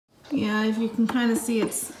Yeah, if you can kind of see,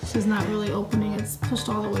 she's not really opening. It's pushed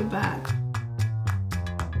all the way back.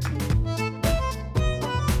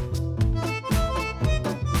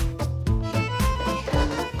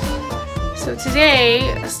 So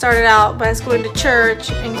today started out by us going to church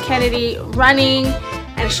and Kennedy running,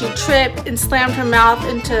 and she tripped and slammed her mouth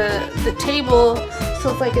into the table,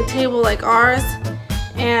 so it's like a table like ours,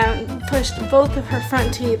 and pushed both of her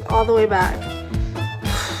front teeth all the way back.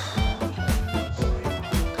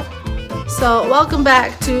 So welcome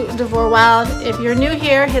back to Devore Wild. If you're new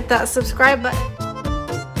here, hit that subscribe button.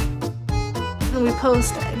 We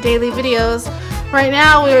post daily videos. Right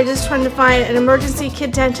now we are just trying to find an emergency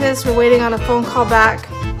kid dentist. We're waiting on a phone call back.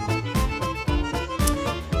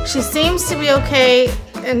 She seems to be okay,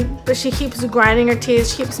 but she keeps grinding her teeth.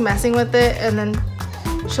 She keeps messing with it, and then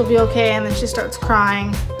she'll be okay, and then she starts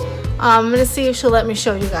crying. I'm gonna see if she'll let me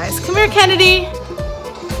show you guys. Come here, Kennedy.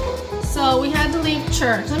 So we had to leave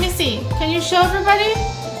church. Let me see. Can you show everybody?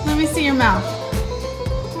 Let me see your mouth.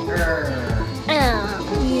 Yeah.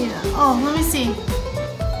 Oh, let me see.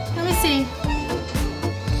 Let me see.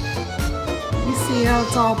 Let me see how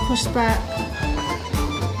it's all pushed back.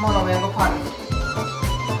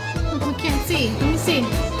 Look, we can't see. Let me see.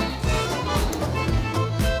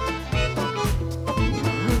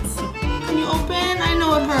 Can you open? I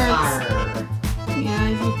know it hurts. Yeah,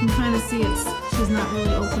 if you can kind of see, she's not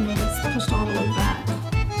really opening. It's pushed all the way back.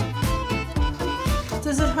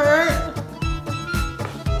 Does it hurt?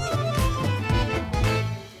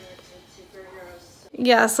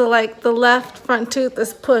 Yeah, so like the left front tooth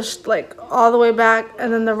is pushed like all the way back,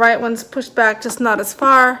 and then the right one's pushed back just not as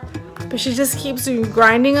far. But she just keeps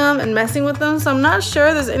grinding them and messing with them, so I'm not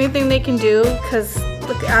sure there's anything they can do, because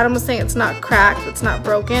look, Adam was saying it's not cracked, it's not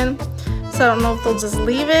broken. So I don't know if they'll just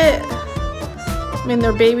leave it. I mean,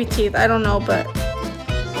 they're baby teeth, I don't know, but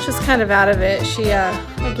she's kind of out of it.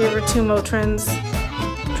 I gave her 2 Motrins.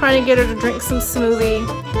 I'm trying to get her to drink some smoothie.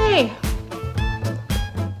 Hey.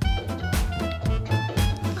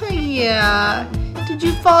 Yeah. Did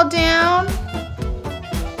you fall down?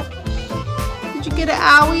 Did you get an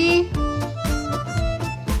owie?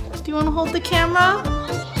 Do you want to hold the camera?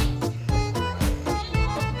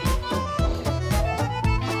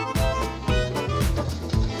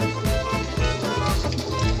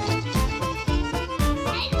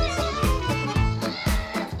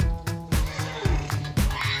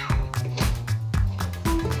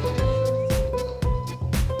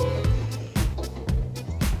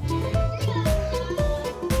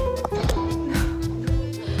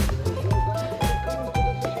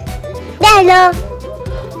 Hello.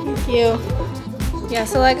 Thank you. Yeah,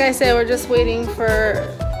 so like I said, we're just waiting for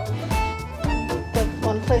the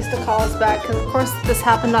one place to call us back, because of course this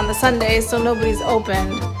happened on the Sunday, so nobody's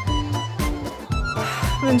opened.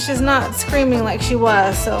 And she's not screaming like she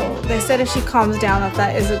was, so they said if she calms down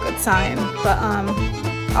that is a good sign. But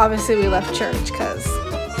obviously we left church because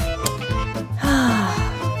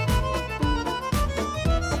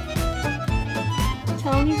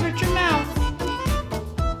tell them you hurt your mouth.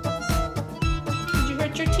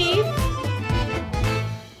 Your teeth?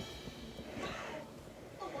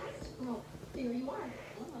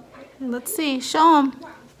 Let's see, show them.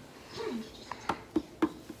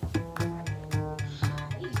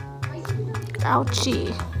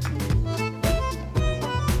 Ouchie.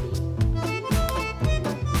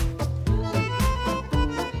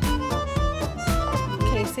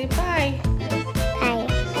 Okay, say bye. Bye.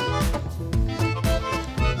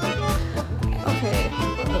 Okay.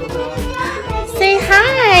 Say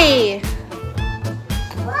hi!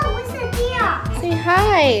 Whoa, what's the deal? Say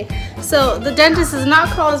hi! So the dentist has not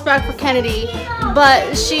called us back for Kennedy,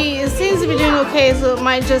 but she seems to be doing okay, so it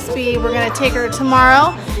might just be we're gonna take her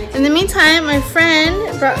tomorrow. In the meantime, my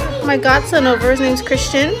friend brought my godson over. His name's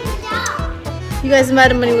Christian. You guys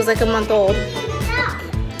met him when he was like a month old.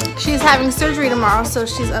 She's having surgery tomorrow, so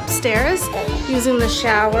she's upstairs using the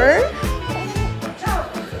shower.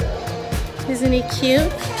 Isn't he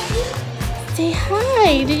cute? Say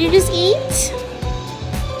hi. Did you just eat?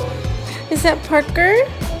 Is that Parker?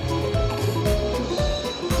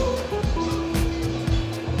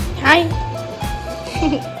 Hi.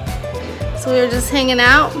 So we were just hanging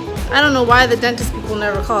out. I don't know why the dentist people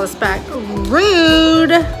never call us back.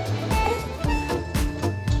 Rude.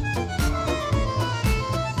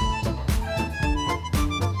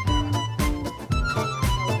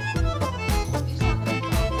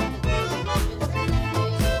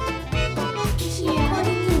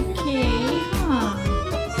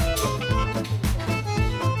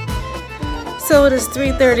 So it is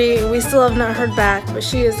 3:30. We still have not heard back, but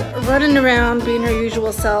she is running around being her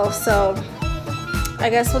usual self. So I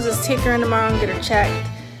guess we'll just take her in tomorrow and get her checked.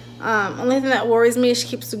 Only thing that worries me is she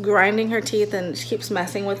keeps grinding her teeth and she keeps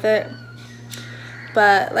messing with it.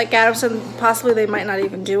 But like Adam said, possibly they might not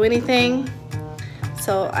even do anything.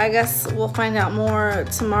 So I guess we'll find out more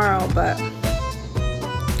tomorrow. But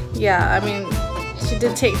yeah, I mean, she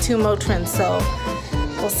did take 2 Motrin, so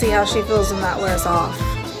we'll see how she feels when that wears off.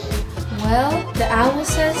 Well, the owl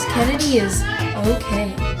says Kennedy is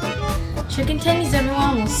okay. Chicken tendies,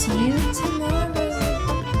 everyone. We'll see you tomorrow.